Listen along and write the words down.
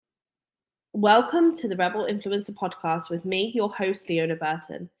Welcome to the Rebel Influencer Podcast with me, your host, Leona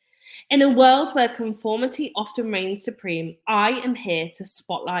Burton. In a world where conformity often reigns supreme, I am here to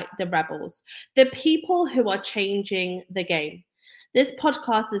spotlight the rebels, the people who are changing the game. This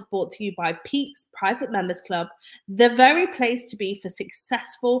podcast is brought to you by Peaks Private Members Club, the very place to be for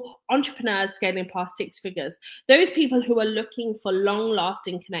successful entrepreneurs scaling past six figures, those people who are looking for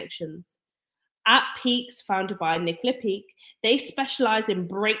long-lasting connections. At Peaks, founded by Nicola Peak, they specialize in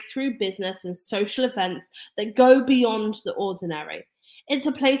breakthrough business and social events that go beyond the ordinary. It's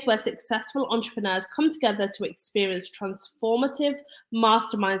a place where successful entrepreneurs come together to experience transformative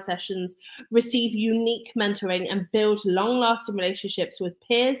mastermind sessions, receive unique mentoring, and build long-lasting relationships with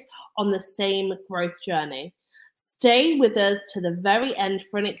peers on the same growth journey. Stay with us to the very end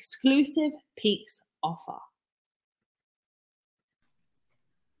for an exclusive Peaks offer.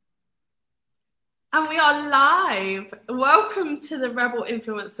 And we are live. Welcome to the Rebel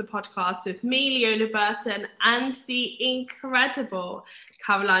Influencer Podcast with me, Leona Burton, and the incredible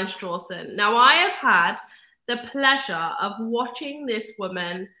Caroline Strawson. Now, I have had the pleasure of watching this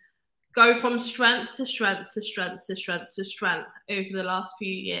woman go from strength to strength to strength to strength to strength over the last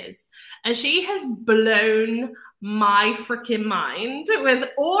few years. And she has blown my freaking mind with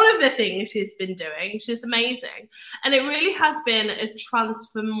all of the things she's been doing. She's amazing. And it really has been a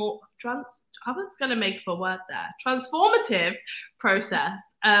transformative process.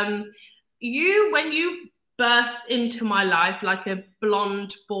 When you burst into my life like a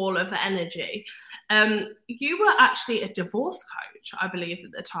blonde ball of energy, you were actually a divorce coach, I believe,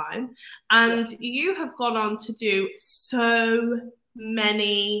 at the time. And you have gone on to do so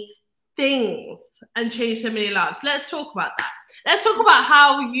many things and change so many lives. Let's talk about that. Let's talk about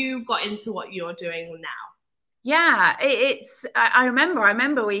how you got into what you're doing now. Yeah, I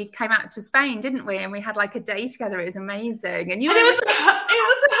remember we came out to Spain, didn't we? And we had like a day together. It was amazing. And it was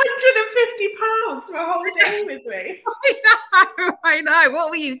 £150 for a whole day with me. I know.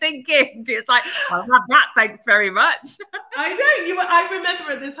 What were you thinking? It's like, I'll have that. Thanks very much. I know. I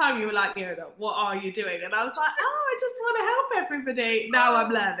remember at the time you were like, what are you doing? And I was like, I just want to help everybody. Now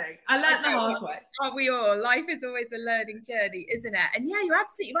I'm learning. I learned the hard way. Aren't we all? Life is always a learning journey, isn't it? And yeah, you're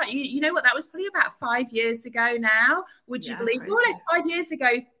absolutely right. You know what? That was probably about 5 years ago now. Would you believe? More or less 5 years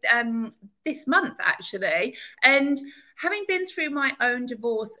ago this month, actually. And having been through my own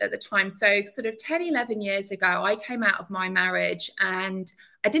divorce at the time, so sort of 10, 11 years ago, I came out of my marriage and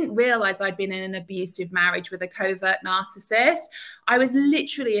I didn't realize I'd been in an abusive marriage with a covert narcissist. I was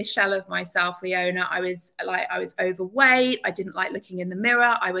literally a shell of myself, Leona. I was overweight. I didn't like looking in the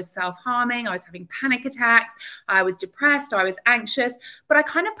mirror. I was self-harming. I was having panic attacks. I was depressed. I was anxious. But I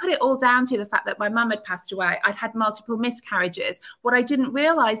kind of put it all down to the fact that my mum had passed away. I'd had multiple miscarriages. What I didn't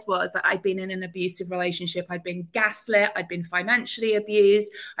realize was that I'd been in an abusive relationship. I'd been gaslit. I'd been financially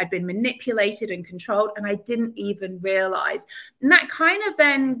abused. I'd been manipulated and controlled. And I didn't even realize. And that kind of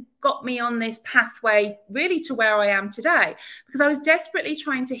then got me on this pathway really to where I am today, because I was desperately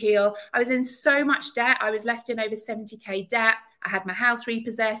trying to heal. I was in so much debt. I was left in over 70k debt. I had my house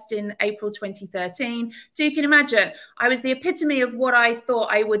repossessed in April 2013. So you can imagine, I was the epitome of what I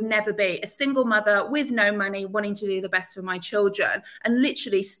thought I would never be, a single mother with no money, wanting to do the best for my children, and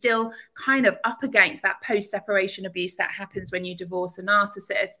literally still kind of up against that post-separation abuse that happens when you divorce a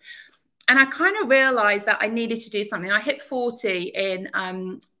narcissist. And I kind of realized that I needed to do something. I hit 40 in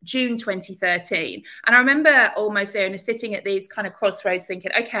June 2013. And I remember almost sitting at these kind of crossroads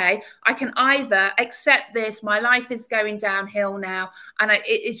thinking, okay, I can either accept this, my life is going downhill now, and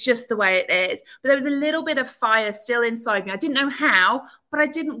it's just the way it is. But there was a little bit of fire still inside me. I didn't know how, but I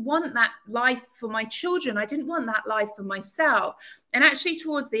didn't want that life for my children. I didn't want that life for myself. And actually,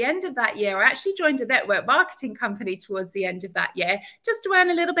 towards the end of that year, I actually joined a network marketing company towards the end of that year, just to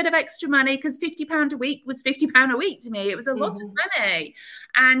earn a little bit of extra money, because £50 a week was £50 a week to me. It was a lot of money.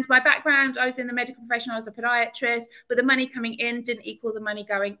 And my background, I was in the medical profession, I was a podiatrist, but the money coming in didn't equal the money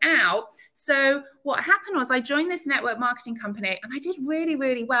going out. So what happened was I joined this network marketing company and I did really,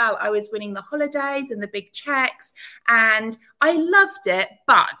 really well. I was winning the holidays and the big checks and I loved it.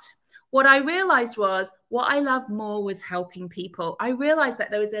 But what I realized was what I loved more was helping people. I realized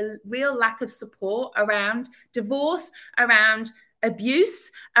that there was a real lack of support around divorce, around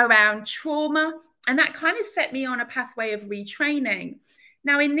abuse, around trauma. And that kind of set me on a pathway of retraining.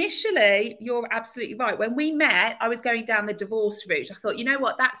 Now, initially, you're absolutely right. When we met, I was going down the divorce route. I thought, you know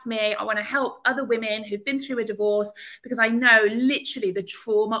what, that's me. I want to help other women who've been through a divorce because I know literally the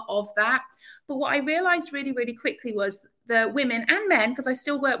trauma of that. But what I realized really, really quickly was the women and men, because I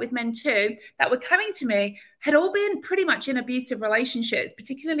still work with men too, that were coming to me had all been pretty much in abusive relationships,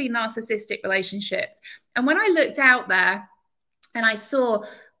 particularly narcissistic relationships. And when I looked out there and I saw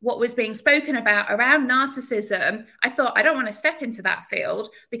what was being spoken about around narcissism, I thought, I don't want to step into that field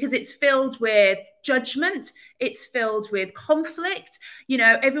because it's filled with judgment. It's filled with conflict. You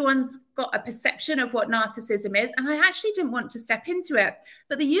know, everyone's got a perception of what narcissism is. And I actually didn't want to step into it.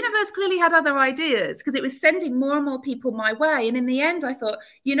 But the universe clearly had other ideas because it was sending more and more people my way. And in the end, I thought,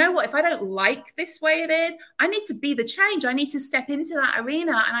 you know what, if I don't like this way it is, I need to be the change. I need to step into that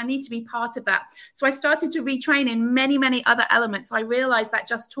arena and I need to be part of that. So I started to retrain in many, many other elements. I realized that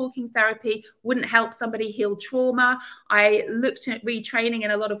just talking therapy wouldn't help somebody heal trauma. I looked at retraining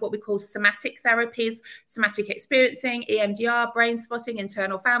in a lot of what we call somatic therapies, somatic experiencing, EMDR, brain spotting,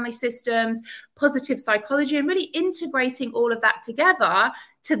 internal family systems, positive psychology, and really integrating all of that together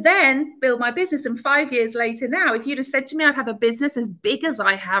to then build my business. And 5 years later now, if you'd have said to me I'd have a business as big as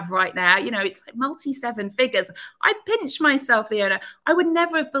I have right now, you know, it's like multi-7 figures, I pinch myself, Leona. I would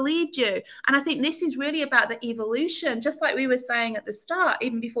never have believed you. And I think this is really about the evolution, just like we were saying at the start,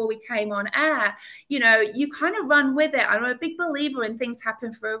 even before we came on air, you know, you kind of run with it. I'm a big believer in things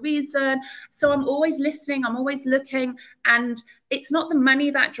happen for a reason. So I'm always listening, I'm always looking, and it's not the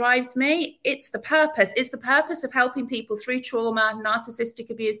money that drives me. It's the purpose. It's the purpose of helping people through trauma, narcissistic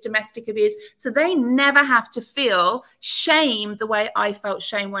abuse, domestic abuse, so they never have to feel shame the way I felt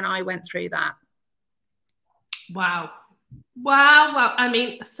shame when I went through that. Wow. I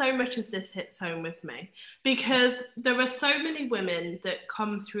mean, so much of this hits home with me because there are so many women that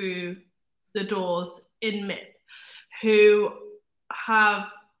come through the doors in MIP who have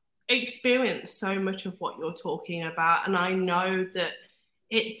experienced so much of what you're talking about, and I know that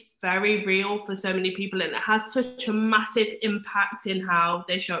it's very real for so many people, and it has such a massive impact in how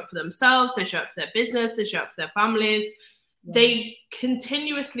they show up for themselves, they show up for their business, they show up for their families. They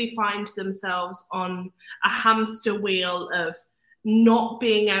continuously find themselves on a hamster wheel of not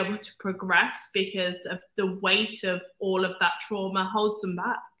being able to progress because of the weight of all of that trauma holds them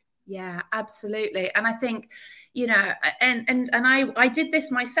back. Yeah, absolutely. And I think, you know, and I did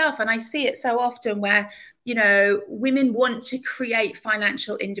this myself, and I see it so often where, you know, women want to create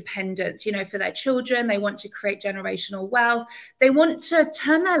financial independence, you know, for their children. They want to create generational wealth. They want to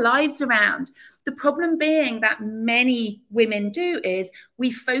turn their lives around. The problem being that many women do is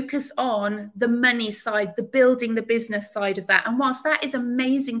we focus on the money side, the building the business side of that. And whilst that is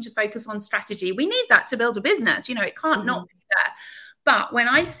amazing to focus on strategy, we need that to build a business. You know, it can't not be there. But when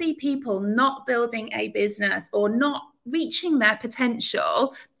I see people not building a business or not reaching their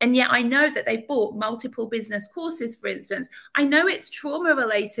potential, and yet I know that they've bought multiple business courses, for instance, I know it's trauma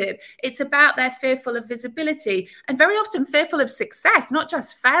related. It's about they're fearful of visibility and very often fearful of success, not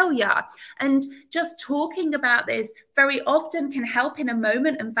just failure. And just talking about this very often can help in a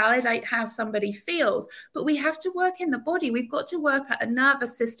moment and validate how somebody feels. But we have to work in the body. We've got to work at a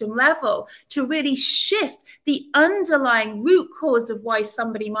nervous system level to really shift the underlying root cause of why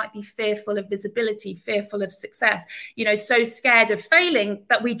somebody might be fearful of visibility, fearful of success, you know, so scared of failing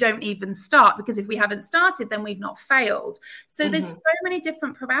that we don't even start, because if we haven't started, then we've not failed. So there's so many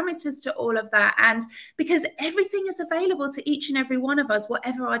different parameters to all of that. And because everything is available to each and every one of us,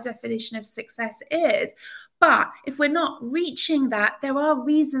 whatever our definition of success is. But if we're not reaching that, there are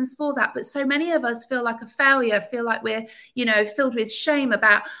reasons for that. But so many of us feel like a failure, feel like we're, you know, filled with shame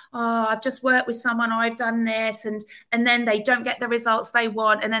about, oh, I've just worked with someone, or I've done this, and then they don't get the results they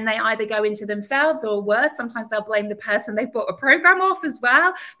want. And then they either go into themselves, or worse, sometimes they'll blame the person they've bought a program off as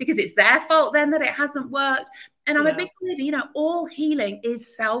well, because it's their fault then that it hasn't worked. And I'm a big believer, you know, all healing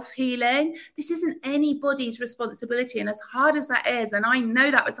is self-healing. This isn't anybody's responsibility. And as hard as that is, and I know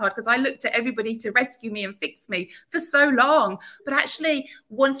that was hard because I looked at everybody to rescue me and fix me for so long. But actually,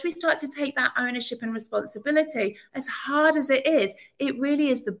 once we start to take that ownership and responsibility, as hard as it is, it really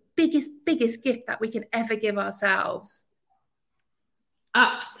is the biggest gift that we can ever give ourselves.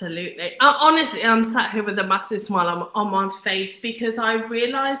 Absolutely. Honestly, I'm sat here with a massive smile on my face because I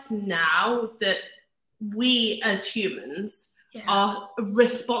realize now that we as humans are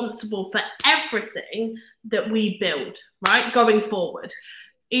responsible for everything that we build, right? Going forward,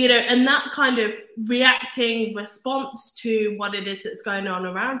 you know, and that kind of reacting response to what it is that's going on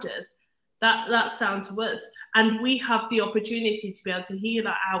around us, that's down to us. And we have the opportunity to be able to heal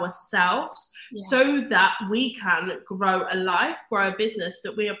ourselves so that we can grow a life, grow a business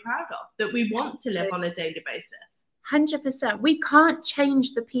that we are proud of, that we want to live on a daily basis. 100%. We can't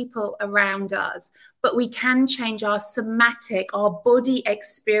change the people around us, but we can change our somatic, our body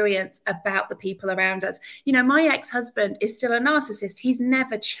experience about the people around us. You know, my ex-husband is still a narcissist. He's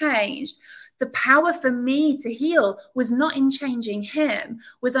never changed. The power for me to heal was not in changing him,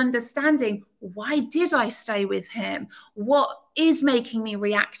 was understanding, why did I stay with him? What is making me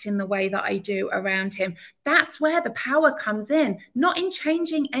react in the way that I do around him? That's where the power comes in, not in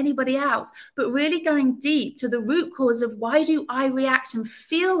changing anybody else, but really going deep to the root cause of, why do I react and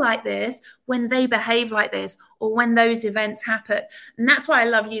feel like this when they behave like this, or when those events happen? And that's why I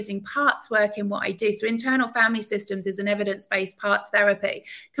love using parts work in what I do. So internal family systems is an evidence-based parts therapy.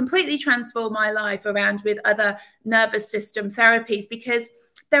 Completely transformed my life around with other nervous system therapies, because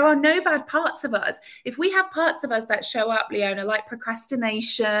there are no bad parts of us. If we have parts of us that show up, Leona, like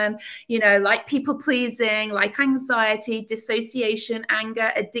procrastination, you know, like people pleasing, like anxiety, dissociation, anger,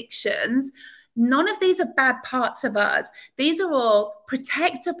 addictions, none of these are bad parts of us. These are all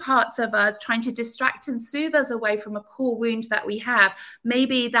protector parts of us trying to distract and soothe us away from a core wound that we have.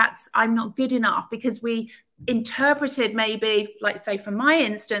 Maybe that's, I'm not good enough, because we interpreted, maybe, like say from my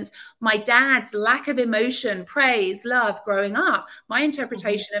instance, my dad's lack of emotion, praise, love growing up. My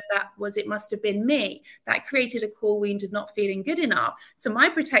interpretation of that was, it must have been me. That created a core wound of not feeling good enough. So my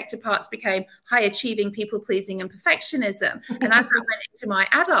protector parts became high achieving, people pleasing, and perfectionism. And as I went into my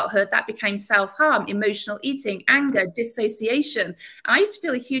adulthood, that became self-harm, emotional eating, anger, dissociation. And I used to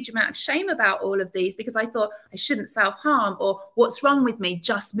feel a huge amount of shame about all of these, because I thought I shouldn't self-harm, or what's wrong with me,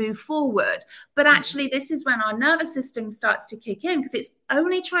 just move forward. But actually, this is when our nervous system starts to kick in, because it's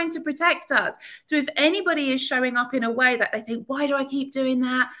only trying to protect us. So if anybody is showing up in a way that they think, why do I keep doing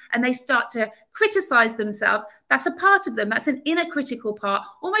that? And they start to criticize themselves, that's a part of them. That's an inner critical part,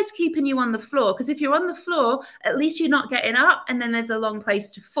 almost keeping you on the floor. Because if you're on the floor, at least you're not getting up, and then there's a long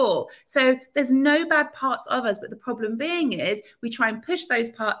place to fall. So there's no bad parts of us. But the problem being is, we try and push those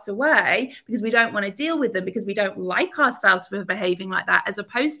parts away because we don't want to deal with them, because we don't like ourselves for behaving like that, as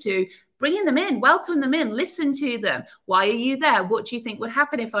opposed to bringing them in, welcome them in, listen to them. Why are you there? What do you think would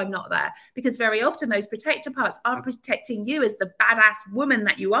happen if I'm not there? Because very often those protector parts aren't protecting you as the badass woman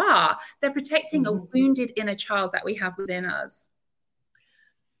that you are. They're protecting a wounded inner child that we have within us.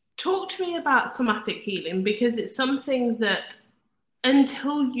 Talk to me about somatic healing, because it's something that,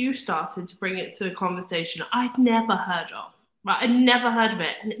 until you started to bring it to the conversation, I'd never heard of. Right? I'd never heard of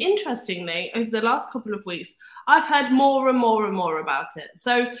it. And interestingly, over the last couple of weeks, I've heard more and more and more about it.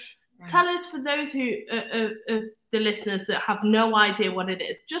 So tell us, for those who of the listeners that have no idea what it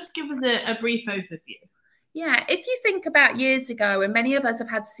is, just give us a brief overview. Yeah, if you think about years ago, and many of us have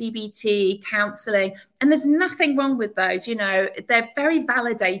had CBT counseling, and there's nothing wrong with those, you know, they're very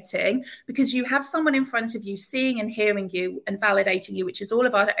validating, because you have someone in front of you seeing and hearing you and validating you, which is all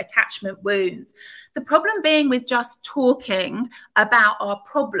of our attachment wounds. The problem being with just talking about our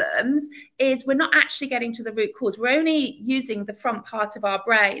problems is we're not actually getting to the root cause. We're only using the front part of our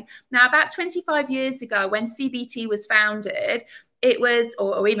brain. Now, about 25 years ago, when CBT was founded, it was,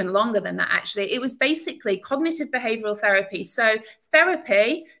 or even longer than that, actually, it was basically cognitive behavioral therapy. So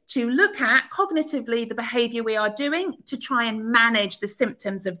therapy to look at cognitively the behavior we are doing to try and manage the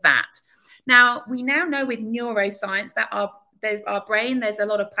symptoms of that. Now, we now know with neuroscience that our brain, there's a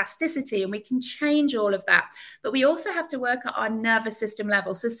lot of plasticity, and we can change all of that. But we also have to work at our nervous system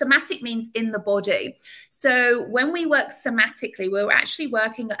level. So somatic means in the body. So when we work somatically, we're actually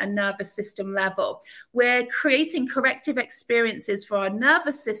working at a nervous system level. We're creating corrective experiences for our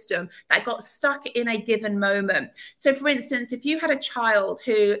nervous system that got stuck in a given moment. So for instance, if you had a child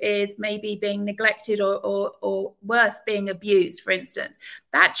who is maybe being neglected or worse, being abused, for instance,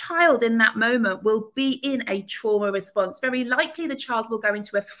 that child in that moment will be in a trauma response. Very likely the child will go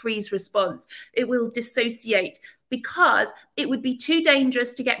into a freeze response. It will dissociate, because it would be too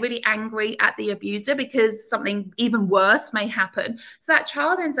dangerous to get really angry at the abuser, because something even worse may happen. So that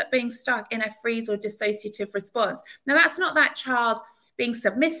child ends up being stuck in a freeze or dissociative response. Now, that's not that child being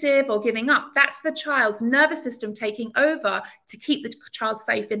submissive or giving up. That's the child's nervous system taking over to keep the child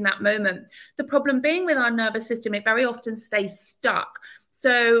safe in that moment. The problem being with our nervous system, it very often stays stuck.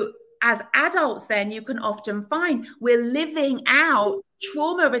 So as adults, then you can often find we're living out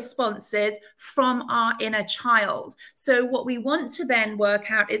trauma responses from our inner child. So what we want to then work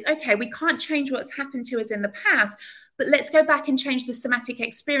out is, okay, we can't change what's happened to us in the past, but let's go back and change the somatic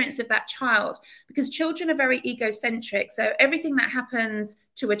experience of that child, because children are very egocentric. So everything that happens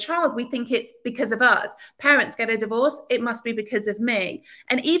to a child, we think it's because of us. Parents get a divorce, it must be because of me.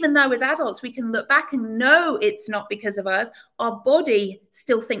 And even though as adults we can look back and know it's not because of us, our body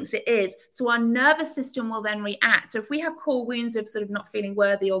still thinks it is. So our nervous system will then react. So if we have core wounds of sort of not feeling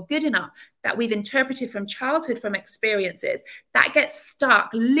worthy or good enough that we've interpreted from childhood, from experiences, that gets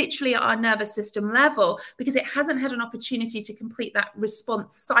stuck literally at our nervous system level because it hasn't had an opportunity to complete that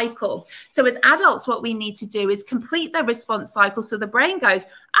response cycle. So as adults, what we need to do is complete the response cycle so the brain goes,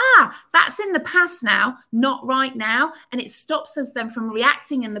 that's in the past now, not right now. And it stops us then from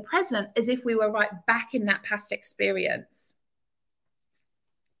reacting in the present as if we were right back in that past experience.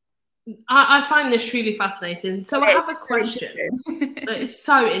 I find this truly fascinating. So I have a question. It's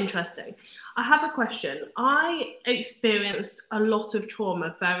so interesting. I have a question. I experienced a lot of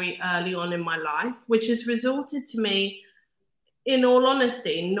trauma very early on in my life, which has resulted to me, in all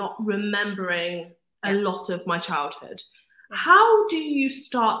honesty, not remembering a lot of my childhood. How do you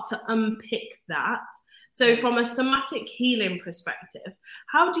start to unpick that? So from a somatic healing perspective,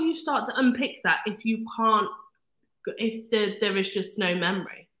 how do you start to unpick that if there is just no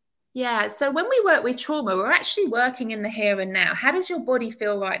memory? Yeah. So when we work with trauma, we're actually working in the here and now. How does your body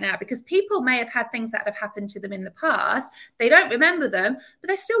feel right now? Because people may have had things that have happened to them in the past. They don't remember them, but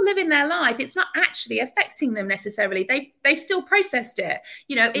they're still living their life. It's not actually affecting them necessarily. They've still processed it.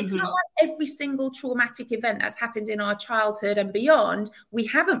 You know, it's not like every single traumatic event that's happened in our childhood and beyond, we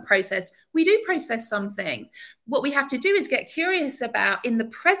haven't processed. We do process some things. What we have to do is get curious about, in the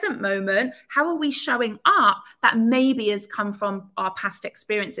present moment, how are we showing up that maybe has come from our past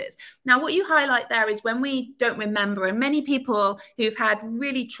experiences? Now, what you highlight there is when we don't remember, and many people who've had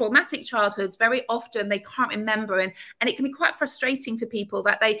really traumatic childhoods, very often they can't remember, and it can be quite frustrating for people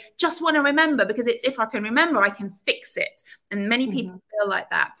that they just want to remember because it's, if I can remember, I can fix it. And many people feel like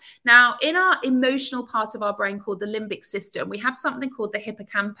that. Now, in our emotional part of our brain called the limbic system, we have something called the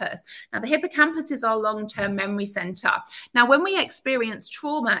hippocampus. Now, the hippocampus is our long-term memory center. Now, when we experience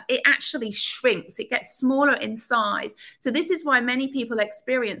trauma, it actually shrinks. It gets smaller in size. So this is why many people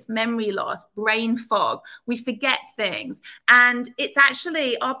experience memory loss, brain fog. We forget things. And it's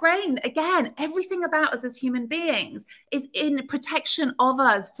actually our brain, again, everything about us as human beings is in protection of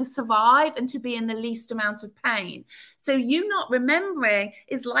us to survive and to be in the least amount of pain. So you not remembering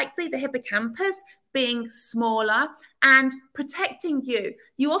is likely the hippocampus being smaller and protecting you.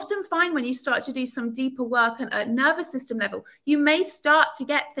 You often find when you start to do some deeper work at a nervous system level, you may start to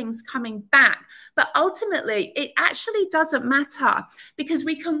get things coming back. But ultimately, it actually doesn't matter because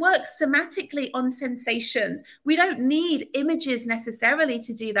we can work somatically on sensations. We don't need images necessarily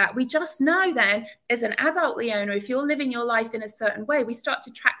to do that. We just know then, as an adult Leona, if you're living your life in a certain way, we start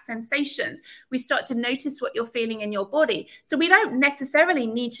to track sensations. We start to notice what you're feeling in your body. So we don't necessarily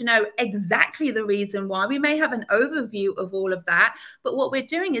need to know exactly the reason why. We may have an overview of all of that, but what we're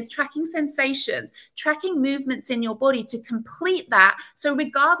doing is tracking sensations, tracking movements in your body to complete that. So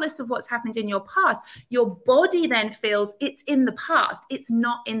regardless of what's happened in your past, your body then feels it's in the past, it's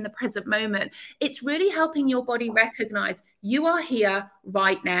not in the present moment. It's really helping your body recognize you are here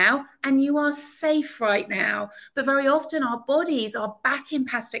right now and you are safe right now. But very often our bodies are back in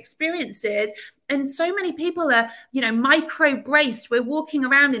past experiences. And so many people are, micro braced. We're walking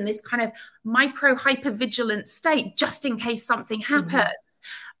around in this kind of micro hypervigilant state just in case something happens.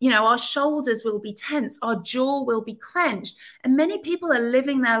 Our shoulders will be tense, our jaw will be clenched. And many people are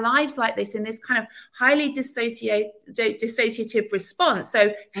living their lives like this in this kind of highly dissociative response.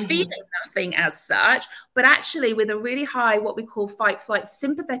 So feeling nothing as such, but actually with a really high, what we call fight, flight,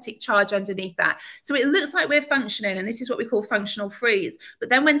 sympathetic charge underneath that. So it looks like we're functioning, and this is what we call functional freeze. But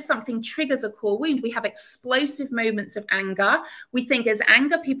then when something triggers a core wound, we have explosive moments of anger. We think as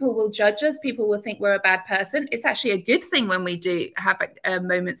anger, people will judge us. People will think we're a bad person. It's actually a good thing when we do have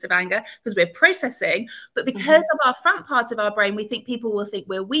moments of anger because we're processing. But because of our front part of our brain, we think people will think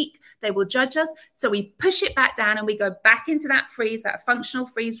we're weak. They will judge us. So we push it back down and we go back into that freeze, that functional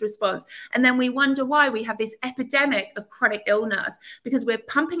freeze response. And then we wonder why we have this epidemic of chronic illness because we're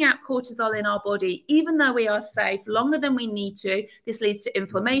pumping out cortisol in our body, even though we are safe, longer than we need to. This leads to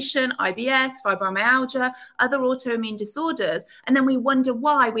inflammation, IBS, fibromyalgia, other autoimmune disorders. And then we wonder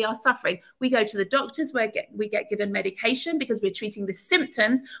why we are suffering. We go to the doctors where we get given medication because we're treating the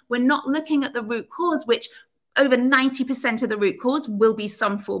symptoms. We're not looking at the root cause, which over 90% of the root cause will be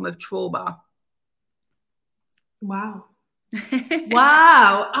some form of trauma. Wow.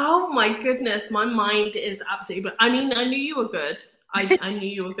 Wow. Oh my goodness. My mind is absolutely, I knew you were good. I knew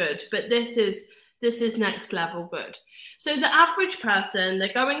you were good, but this is next level good. So the average person,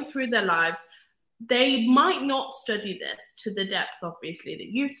 they're going through their lives. They might not study this to the depth, obviously, that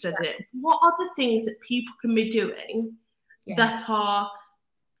you studied it. What are the things that people can be doing that are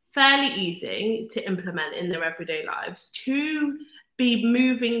fairly easy to implement in their everyday lives to be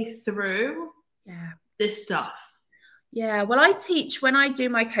moving through this stuff? Yeah, well, I teach, when I do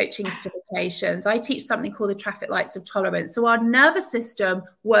my coaching certifications, I teach something called the traffic lights of tolerance. So our nervous system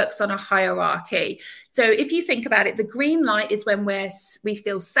works on a hierarchy. So if you think about it, the green light is when we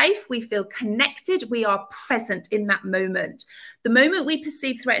feel safe, we feel connected, we are present in that moment. The moment we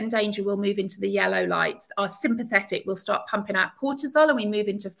perceive threat and danger, we'll move into the yellow light. Our sympathetic will start pumping out cortisol and we move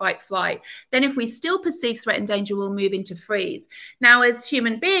into fight flight. Then if we still perceive threat and danger, we'll move into freeze. Now, as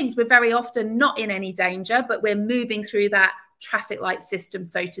human beings, we're very often not in any danger, but we're moving through that traffic light system,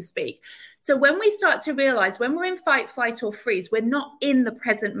 so to speak. So when we start to realize when we're in fight, flight, or freeze, we're not in the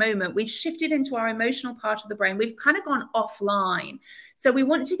present moment. We've shifted into our emotional part of the brain. We've kind of gone offline. So we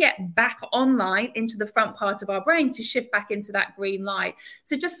want to get back online into the front part of our brain to shift back into that green light.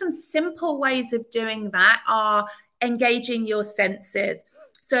 So just some simple ways of doing that are engaging your senses.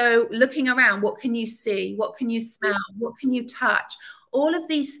 So looking around, what can you see? What can you smell? What can you touch? All of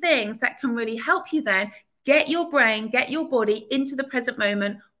these things that can really help you then get your brain, get your body into the present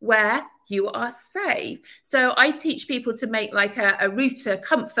moment where you are safe. So I teach people to make like a router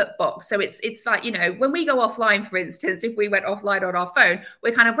comfort box. So it's like, you know, when we go offline, for instance, if we went offline on our phone,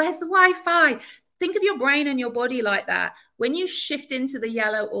 we're kind of, where's the Wi-Fi? Think of your brain and your body like that. When you shift into the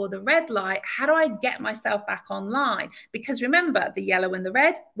yellow or the red light, how do I get myself back online? Because remember, the yellow and the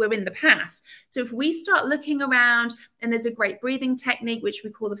red, we're in the past. So if we start looking around, and there's a great breathing technique, which we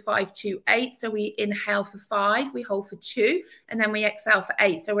call the 5-2-8. So we inhale for 5, we hold for 2, and then we exhale for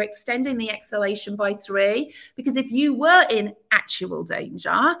 8. So we're extending the exhalation by 3, because if you were in actual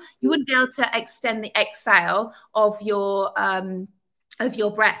danger, you wouldn't be able to extend the exhale of your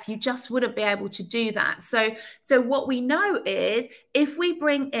breath. You just wouldn't be able to do that. So what we know is if we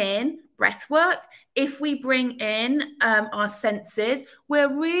bring in breath work, if we bring in our senses,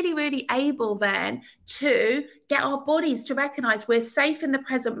 we're really, really able then to get our bodies to recognize we're safe in the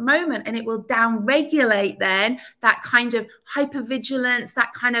present moment, and it will down-regulate then that kind of hypervigilance,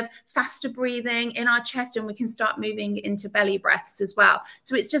 that kind of faster breathing in our chest, and we can start moving into belly breaths as well.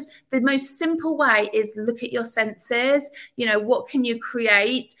 So it's just the most simple way is look at your senses. You know, what can you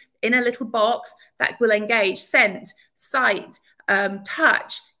create in a little box that will engage scent, sight,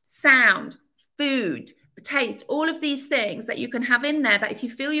 touch, sound, food, taste, all of these things that you can have in there that if you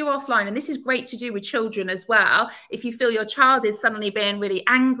feel you're offline, and this is great to do with children as well, if you feel your child is suddenly being really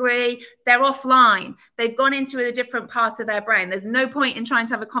angry, they're offline, they've gone into a different part of their brain, there's no point in trying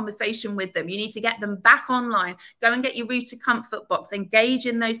to have a conversation with them. You need to get them back online. Go and get your router comfort box, engage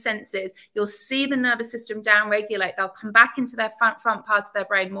in those senses. You'll see the nervous system down regulate. They'll come back into their front part of their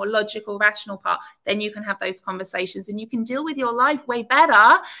brain, more logical, rational part. Then you can have those conversations and you can deal with your life way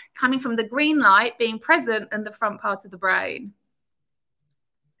better coming from the green light, being present in the front part of the brain.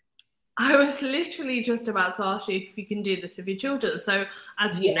 I was literally just about to ask you if you can do this with your children. So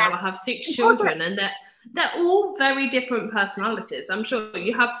as you know, I have 6 children, and they're all very different personalities. I'm sure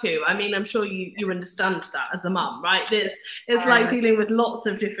you have too. I mean, I'm sure you understand that as a mum, right? It's like dealing with lots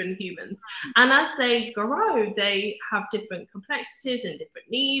of different humans. And as they grow, they have different complexities and different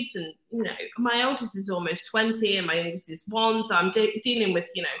needs. And, you know, my oldest is almost 20 and my youngest is 1. So I'm dealing with,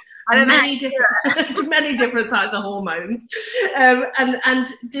 you know, many different types of hormones and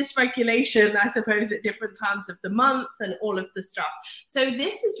dysregulation, I suppose, at different times of the month and all of the stuff. So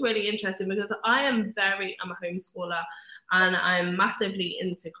this is really interesting because I'm a homeschooler, and I'm massively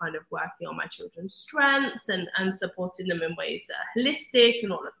into kind of working on my children's strengths and supporting them in ways that are holistic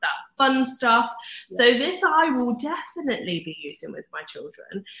and all of that fun stuff. Yeah. So this I will definitely be using with my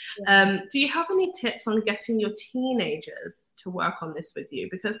children. Yeah. Do you have any tips on getting your teenagers to work on this with you?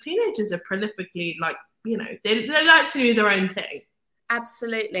 Because teenagers are prolifically, like, you know, they like to do their own thing.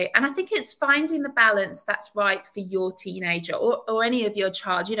 Absolutely. And I think it's finding the balance that's right for your teenager or any of your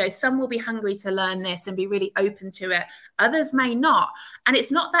child. You know, some will be hungry to learn this and be really open to it. Others may not. And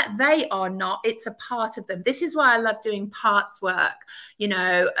it's not that they are not, it's a part of them. This is why I love doing parts work, you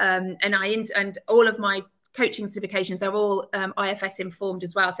know, and all of my coaching certifications, they're all IFS informed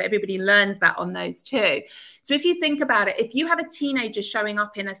as well. So everybody learns that on those too. So if you think about it, if you have a teenager showing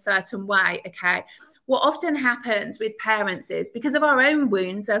up in a certain way, okay, what often happens with parents is because of our own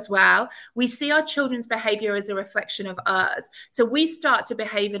wounds as well, we see our children's behavior as a reflection of us. So we start to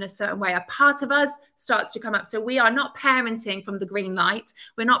behave in a certain way. A part of us starts to come up. So we are not parenting from the green light.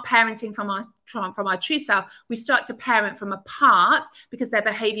 We're not parenting from our true self. We start to parent from a part because their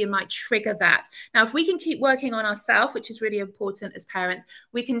behavior might trigger that. Now, if we can keep working on ourselves, which is really important as parents,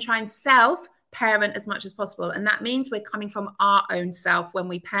 we can try and parent as much as possible. And that means we're coming from our own self when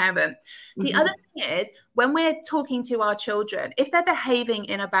we parent. The other thing is, when we're talking to our children, if they're behaving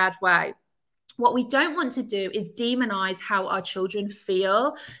in a bad way, what we don't want to do is demonize how our children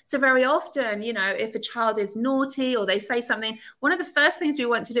feel. So very often, you know, if a child is naughty or they say something, one of the first things we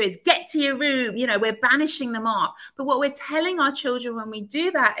want to do is get to your room. You know, we're banishing them off. But what we're telling our children when we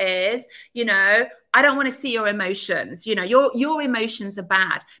do that is, you know, I don't want to see your emotions. You know, your emotions are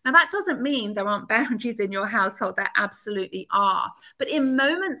bad. Now, that doesn't mean there aren't boundaries in your household. There absolutely are. But in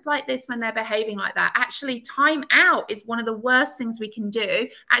moments like this, when they're behaving like that, actually time out is one of the worst things we can do.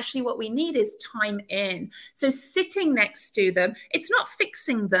 Actually, what we need is time in. So sitting next to them, it's not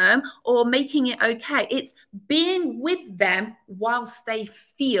fixing them or making it okay. It's being with them whilst they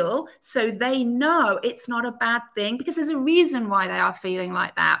feel, so they know it's not a bad thing, because there's a reason why they are feeling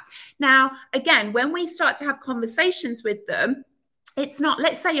like that. Now, again, when we start to have conversations with them, it's not,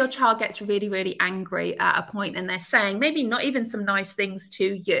 let's say your child gets really, really angry at a point and they're saying maybe not even some nice things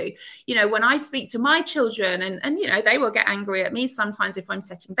to you. You know, when I speak to my children and you know, they will get angry at me sometimes if I'm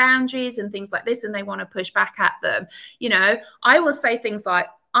setting boundaries and things like this and they want to push back at them. You know, I will say things like,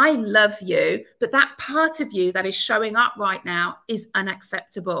 I love you, but that part of you that is showing up right now is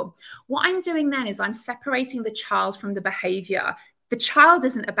unacceptable. What I'm doing then is I'm separating the child from the behavior. The child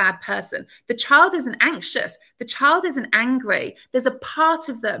isn't a bad person. The child isn't anxious. The child isn't angry. There's a part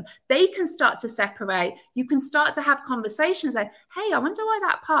of them. They can start to separate. You can start to have conversations like, hey, I wonder why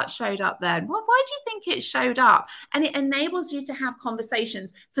that part showed up then. Well, why do you think it showed up? And it enables you to have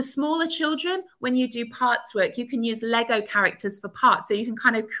conversations. For smaller children, when you do parts work, you can use Lego characters for parts. So you can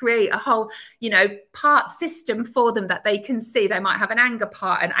kind of create a whole, you know, part system for them that they can see. They might have an anger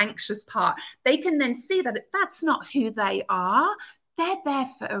part, an anxious part. They can then see that that's not who they are. They're there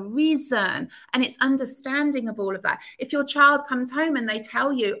for a reason. And it's understanding of all of that. If your child comes home and they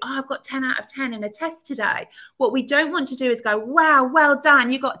tell you, oh, I've got 10 out of 10 in a test today, what we don't want to do is go, wow, well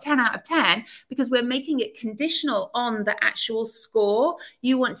done, you got 10 out of 10, because we're making it conditional on the actual score.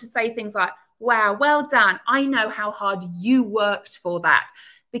 You want to say things like, wow, well done, I know how hard you worked for that.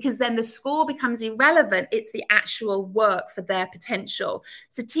 Because then the score becomes irrelevant. It's the actual work for their potential.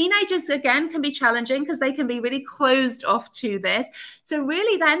 So teenagers, again, can be challenging because they can be really closed off to this. So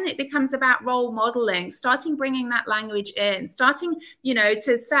really then it becomes about role modeling, starting bringing that language in, starting, you know,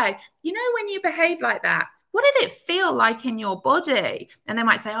 to say, you know, when you behave like that, what did it feel like in your body? And they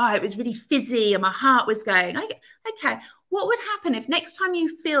might say, oh, it was really fizzy and my heart was going. Okay, what would happen if next time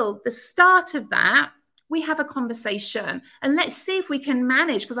you feel the start of that, we have a conversation and let's see if we can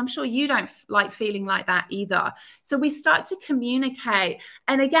manage, because I'm sure you don't like feeling like that either. So we start to communicate.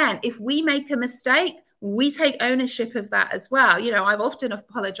 And again, if we make a mistake, we take ownership of that as well. You know, I've often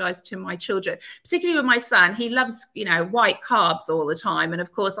apologized to my children, particularly with my son. He loves, you know, white carbs all the time. And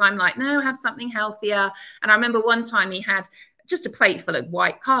of course, I'm like, no, have something healthier. And I remember one time he had just a plate full of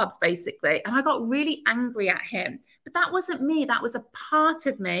white carbs, basically. And I got really angry at him. But that wasn't me. That was a part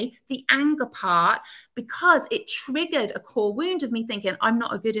of me, the anger part, because it triggered a core wound of me thinking, I'm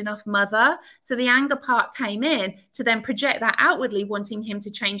not a good enough mother. So the anger part came in to then project that outwardly, wanting him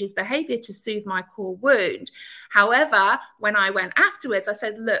to change his behavior to soothe my core wound. However, when I went afterwards, I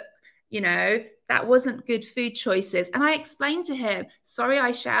said, look, you know, that wasn't good food choices. And I explained to him, sorry,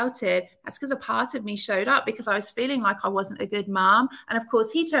 I shouted. That's because a part of me showed up because I was feeling like I wasn't a good mom. And of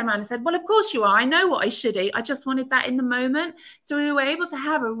course, he turned around and said, well, of course you are. I know what I should eat. I just wanted that in the moment. So we were able to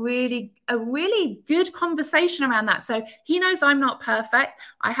have a really good conversation around that. So he knows I'm not perfect.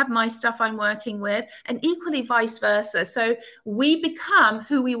 I have my stuff I'm working with, and equally vice versa. So we become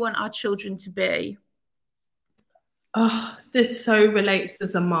who we want our children to be. Oh, this so relates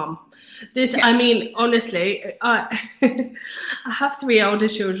as a mom. I mean, honestly, I have 3 older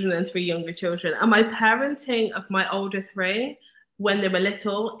children and 3 younger children. And my parenting of my older 3 when they were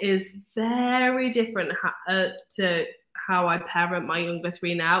little is very different to how I parent my younger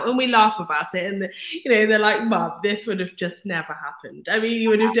 3 now. And we laugh about it. And, you know, they're like, Mum, this would have just never happened. I mean, you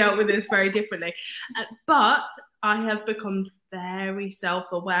would have dealt with this very differently. But I have become very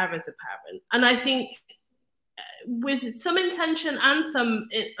self-aware as a parent. And I think with some intention and some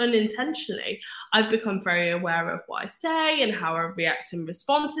unintentionally, I've become very aware of what I say and how I react and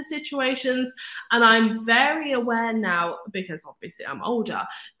respond to situations. And I'm very aware now, because obviously I'm older,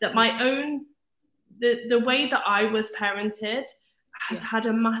 that my own, the way that I was parented has had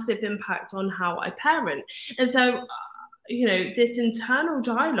a massive impact on how I parent. And so, you know, this internal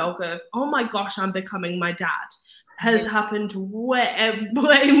dialogue of, oh my gosh, I'm becoming my dad, has happened way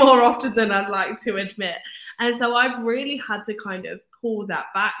more often than I'd like to admit. And so I've really had to kind of pull that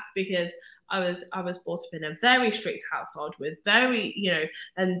back, because I was brought up in a very strict household with very,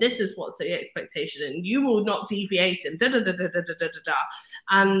 and this is what's the expectation, and you will not deviate, and da da da da da da da da.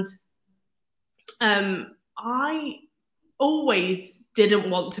 And I always didn't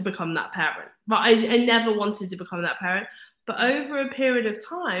want to become that parent, but I never wanted to become that parent. But over a period of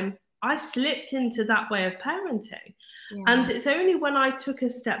time, I slipped into that way of parenting. Yeah. And it's only when I took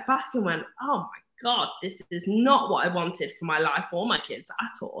a step back and went, oh my God, this is not what I wanted for my life or my kids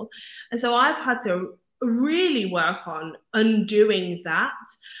at all. And so I've had to really work on undoing that.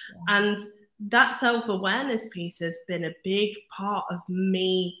 Yeah. And that self-awareness piece has been a big part of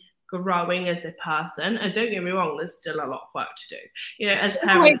me growing as a person. And don't get me wrong, there's still a lot of work to do. As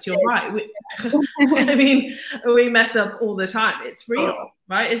parents, you're right. We mess up all the time. It's real,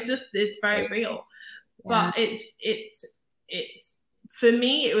 right? It's very real. Yeah. But it's for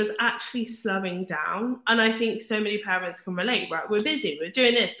me, it was actually slowing down. And I think so many parents can relate, right? We're busy, we're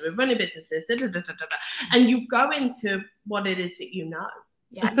doing this, we're running businesses, da, da, da, da, da, and you go into what it is that you know.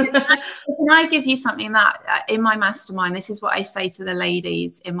 Yeah. So can I give you something that in my mastermind, this is what I say to the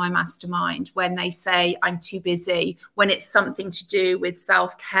ladies in my mastermind when they say I'm too busy, when it's something to do with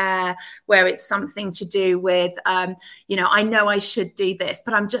self-care, where it's something to do with, I know I should do this,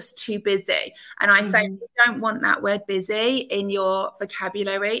 but I'm just too busy. And I say, you don't want that word busy in your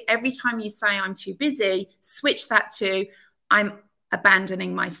vocabulary. Every time you say I'm too busy, switch that to I'm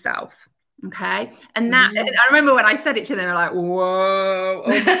abandoning myself. Okay. And that, and I remember when I said it to them, they're like, whoa,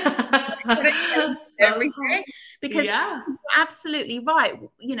 everything. Because you're absolutely right.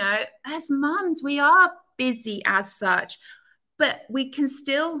 As mums, we are busy as such, but we can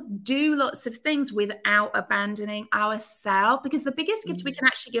still do lots of things without abandoning ourselves, because the biggest gift we can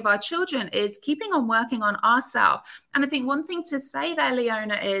actually give our children is keeping on working on ourselves. And I think one thing to say there,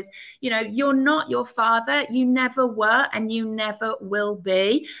 Leona, is, you're not your father. You never were, and you never will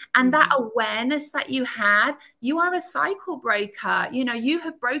be. And that awareness that you had, you are a cycle breaker. You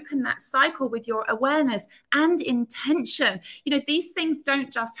have broken that cycle with your awareness and intention. These things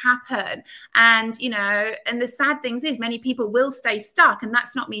don't just happen. And, and the sad thing is many people will stay stuck, and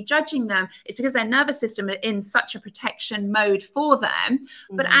that's not me judging them. It's because their nervous system is in such a protection mode for them.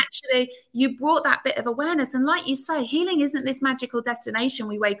 But actually you brought that bit of awareness, and like you say, healing isn't this magical destination.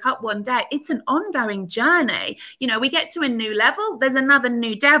 We wake up one day. It's an ongoing journey. We get to a new level, there's another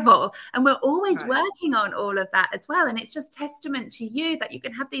new devil, and we're always working on all of that as well. And it's just testament to you that you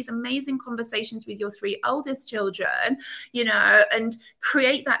can have these amazing conversations with your 3 oldest children, and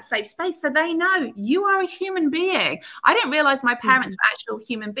create that safe space so they know you are a human being. I didn't realize my parents were actual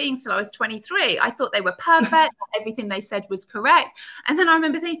human beings till I was 23. I thought they were perfect. Everything they said was correct. And then I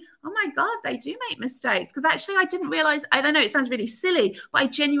remember thinking, oh my God, they do make mistakes. Because actually I didn't realize, I don't know, it sounds really silly, but I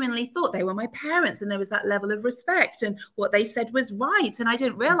genuinely thought they were my parents, and there was that level of respect, and what they said was right. And I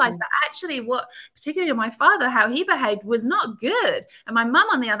didn't realize that actually what, particularly my father, how he behaved was not good. And my mum,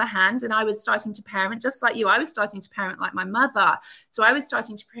 on the other hand, and I was starting to parent just like you, I was starting to parent like my mother. So I was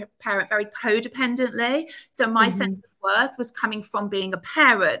starting to parent very codependently. So my sense of worth was coming from being a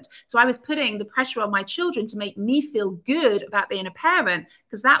parent. So I was putting the pressure on my children to make me feel good about being a parent,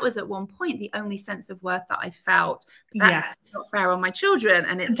 because that was at one point the only sense of worth that I felt. That's not fair on my children,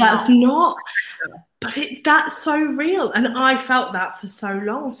 and that's so real. And I felt that for so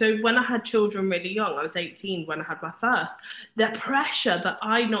long. So when I had children really young, I was 18 when I had my first, the pressure that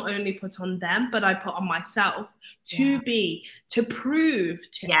I not only put on them, but I put on myself to prove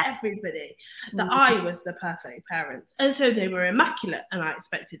to everybody that I was the perfect parent. And so they were immaculate, and I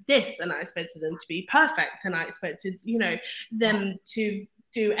expected this, and I expected them to be perfect, and I expected, them to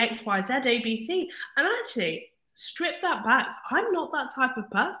do X, Y, Z, A, B, C. And actually, strip that back. I'm not that type of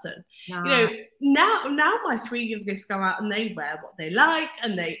person. Now my 3 youngest go out and they wear what they like,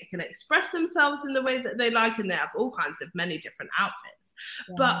 and they can express themselves in the way that they like, and they have all kinds of many different outfits.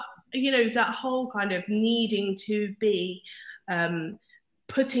 But that whole kind of needing to be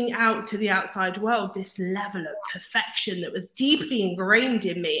putting out to the outside world this level of perfection that was deeply ingrained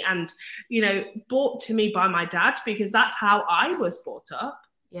in me, and brought to me by my dad, because that's how I was brought up.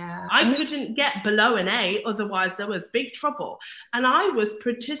 I couldn't get below an A, otherwise there was big trouble. And I was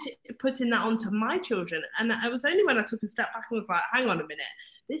putting that onto my children. And it was only when I took a step back and was like, hang on a minute,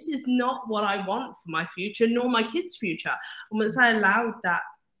 this is not what I want for my future, nor my kids' future. And once I allowed that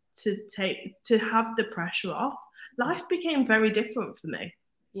to have the pressure off, life became very different for me.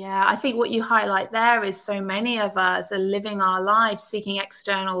 Yeah, I think what you highlight there is so many of us are living our lives seeking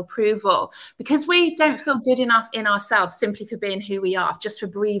external approval because we don't feel good enough in ourselves simply for being who we are, just for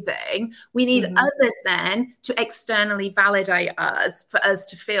breathing. We need others then to externally validate us, for us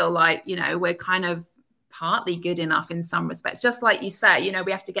to feel like, we're kind of partly good enough in some respects. Just like you say, you know,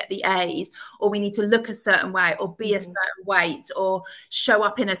 we have to get the A's, or we need to look a certain way, or be a certain weight, or show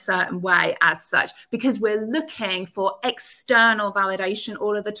up in a certain way as such, because we're looking for external validation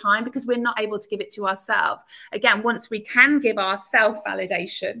all of the time, because we're not able to give it to ourselves. Again, once we can give our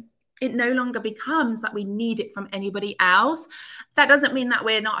self-validation, it no longer becomes that we need it from anybody else. That doesn't mean that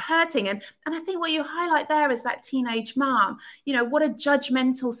we're not hurting. And I think what you highlight there is that teenage mom, you know, what a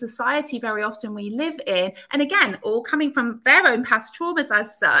judgmental society very often we live in. And again, all coming from their own past traumas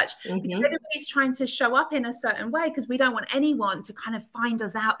as such, because everybody's trying to show up in a certain way, because we don't want anyone to kind of find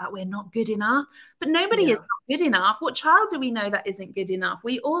us out that we're not good enough. But nobody is not good enough. What child do we know that isn't good enough?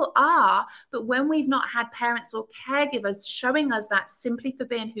 We all are. But when we've not had parents or caregivers showing us that simply for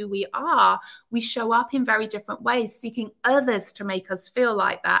being who we are, we show up in very different ways, seeking others to make us feel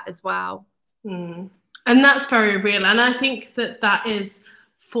like that as well. And that's very real. And I think that is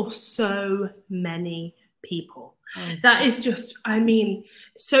for so many people. That is just, I mean,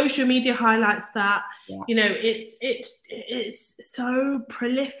 social media highlights that. You know, it's so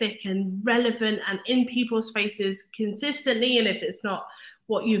prolific and relevant and in people's faces consistently. And if it's not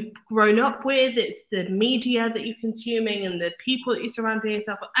what you've grown up with, it's the media that you're consuming and the people that you're surrounding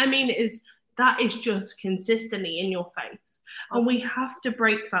yourself with. I mean, that is just consistently in your face. And we have to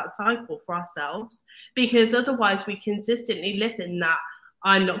break that cycle for ourselves, because otherwise we consistently live in that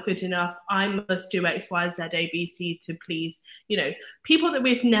I'm not good enough, I must do X, Y, Z, A, B, C to please, you know, people that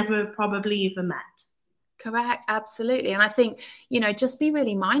we've never probably even met. Correct. Absolutely. And I think, you know, just be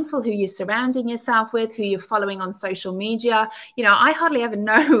really mindful who you're surrounding yourself with, who you're following on social media. You know, I hardly ever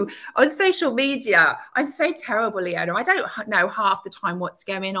know on social media. I'm so terrible, Leona. I don't know half the time what's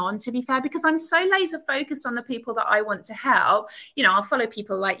going on, to be fair, because I'm so laser focused on the people that I want to help. You know, I'll follow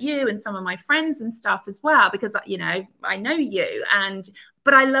people like you and some of my friends and stuff as well, because, you know, I know you,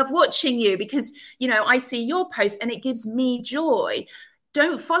 but I love watching you because, you know, I see your posts and it gives me joy.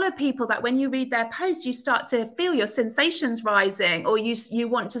 Don't follow people that when you read their post, you start to feel your sensations rising, or you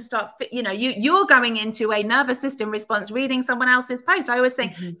want to start, you know, you're going into a nervous system response reading someone else's post. I always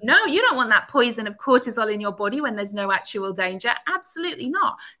think, no, you don't want that poison of cortisol in your body when there's no actual danger. Absolutely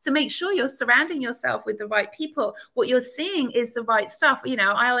not. So make sure you're surrounding yourself with the right people. What you're seeing is the right stuff. You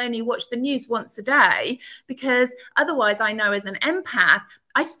know, I'll only watch the news once a day, because otherwise I know as an empath,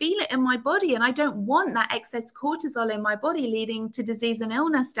 I feel it in my body, and I don't want that excess cortisol in my body leading to disease and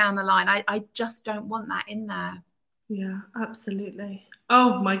illness down the line. I just don't want that in there. Yeah, absolutely.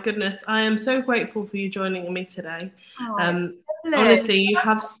 Oh my goodness. I am so grateful for you joining me today. Honestly, you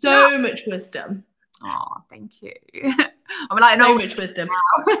have so much wisdom. Oh, thank you. I'm like so much wisdom.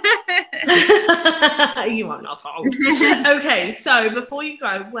 You are not old. Okay, so before you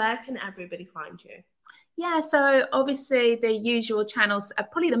go, where can everybody find you? Yeah, so obviously the usual channels,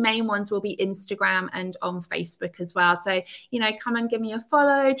 probably the main ones will be Instagram and on Facebook as well. So, you know, come and give me a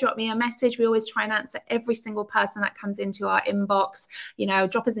follow, drop me a message. We always try and answer every single person that comes into our inbox. You know,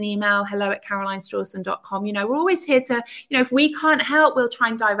 drop us an email, hello@carolinestrawson.com. You know, we're always here to, you know, if we can't help, we'll try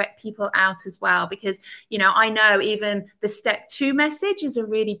and direct people out as well, because, you know, I know even the step 2 message is a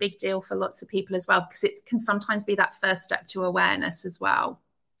really big deal for lots of people as well, because it can sometimes be that first step to awareness as well.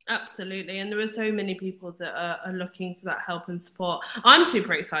 Absolutely. And there are so many people that are looking for that help and support. I'm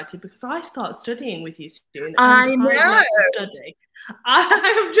super excited because I start studying with you soon. I know. I love to study.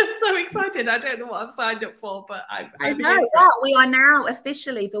 I am just so excited. I don't know what I've signed up for, but I know that we are now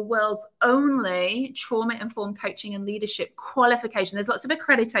officially the world's only trauma-informed coaching and leadership qualification. There's lots of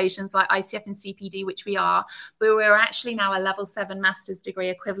accreditations like ICF and CPD, which we are, but we're actually now a level 7 master's degree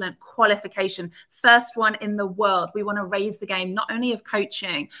equivalent qualification. First one in the world. We want to raise the game, not only of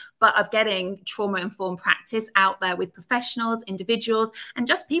coaching, but of getting trauma-informed practice out there with professionals, individuals, and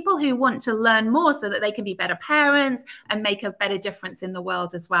just people who want to learn more so that they can be better parents and make a better difference in the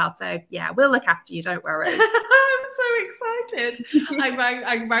world as well. So yeah, we'll look after you, don't worry. I'm so excited.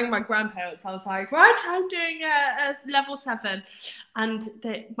 I rang my grandparents. I was like, right, I'm doing a level 7, and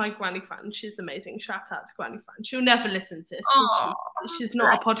my granny fan, she's amazing. Shout out to Granny fan. She'll never listen to this. She's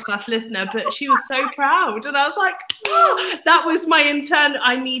not a podcast listener, but she was so proud, and I was like, oh, that was my intern.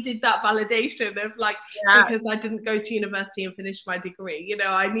 I needed that validation of like, because I didn't go to university and finish my degree, you know,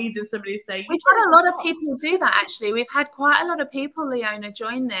 I needed somebody to say. We've had a lot of people do that, actually. We've had quite a lot of people, Leona,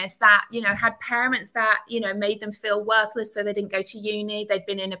 join this that, you know, had parents that, you know, made them feel worthless, so they didn't go to uni. They'd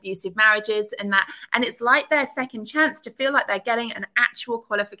been in abusive marriages and it's like their second chance to feel like they're getting an actual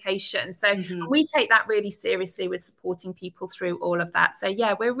qualification. So we take that really seriously with supporting people through all of that. So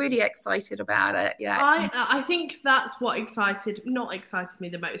yeah, we're really excited about it. Yeah, I think that's what not excited me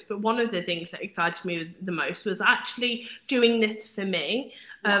the most, but one of the things that excited me the most was actually doing this for me.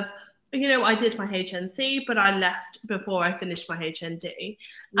 you know, I did my HNC, but I left before I finished my HND.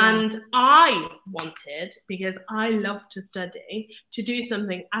 Yeah. And I wanted, because I love to study, to do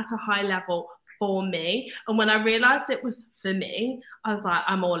something at a high level for me. And when I realized it was for me, I was like,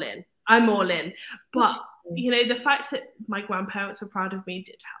 I'm all in. I'm all in. But, you know, the fact that my grandparents were proud of me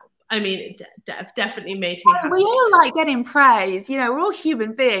did help. I mean, it definitely made me happy. We all like getting praise. You know, we're all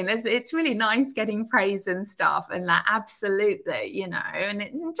human beings. It's really nice getting praise and stuff. And like, absolutely, you know, and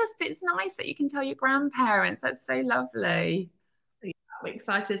it's nice that you can tell your grandparents. That's so lovely. Yeah, I'm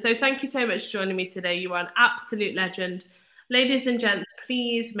excited. So thank you so much for joining me today. You are an absolute legend. Ladies and gents,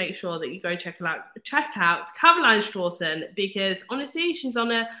 please make sure that you go check out Caroline Strawson, because honestly, she's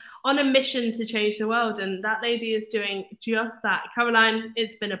on a mission to change the world, and that lady is doing just that. Caroline,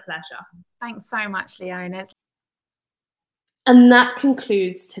 it's been a pleasure. Thanks so much, Leona. And that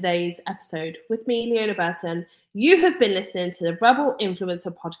concludes today's episode with me, Leona Burton. You have been listening to the Rebel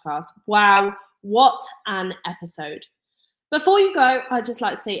Influencer Podcast. Wow, what an episode. Before you go, I'd just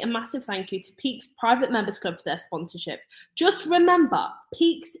like to say a massive thank you to Peaks Private Members Club for their sponsorship. Just remember,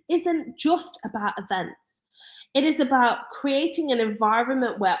 Peaks isn't just about events. It is about creating an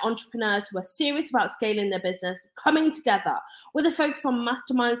environment where entrepreneurs who are serious about scaling their business coming together with a focus on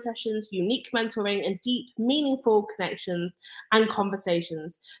mastermind sessions, unique mentoring, and deep, meaningful connections and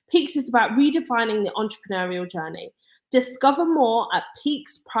conversations. Peaks is about redefining the entrepreneurial journey. Discover more at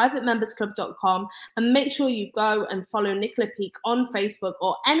peaksprivatemembersclub.com, and make sure you go and follow Nicola Peak on Facebook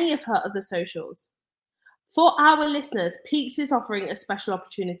or any of her other socials. For our listeners, Peaks is offering a special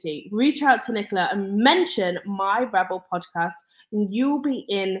opportunity. Reach out to Nicola and mention My Rebel Podcast, and you'll be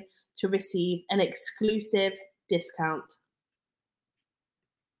in to receive an exclusive discount.